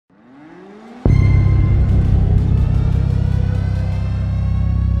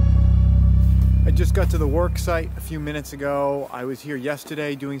just got to the work site a few minutes ago. I was here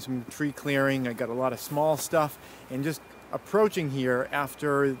yesterday doing some tree clearing. I got a lot of small stuff, and just approaching here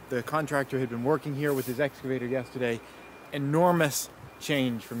after the contractor had been working here with his excavator yesterday, enormous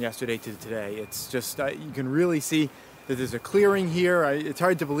change from yesterday to today. It's just, you can really see that there's a clearing here. It's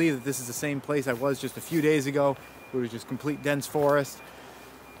hard to believe that this is the same place I was just a few days ago. It was just complete dense forest.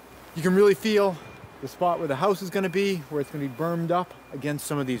 You can really feel the spot where the house is going to be, where it's going to be bermed up against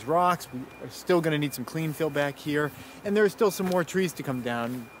some of these rocks. We are still going to need some clean fill back here, and there are still some more trees to come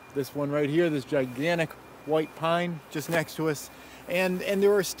down. This one right here, this gigantic white pine just next to us, and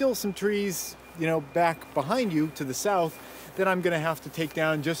there are still some trees, you know, back behind you to the south that I'm going to have to take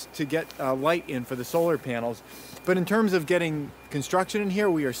down just to get light in for the solar panels. But in terms of getting construction in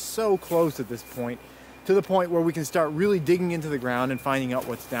here, we are so close at this point, to the point where we can start really digging into the ground and finding out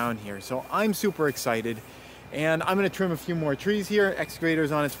what's down here. So I'm super excited, and I'm going to trim a few more trees here.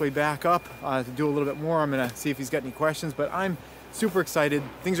 Excavator's on its way back up to do a little bit more. I'm going to see if he's got any questions, but I'm super excited.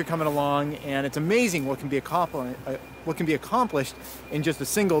 Things are coming along, and it's amazing what can be accomplished in just a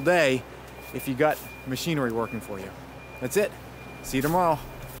single day if you got machinery working for you. That's it. See you tomorrow.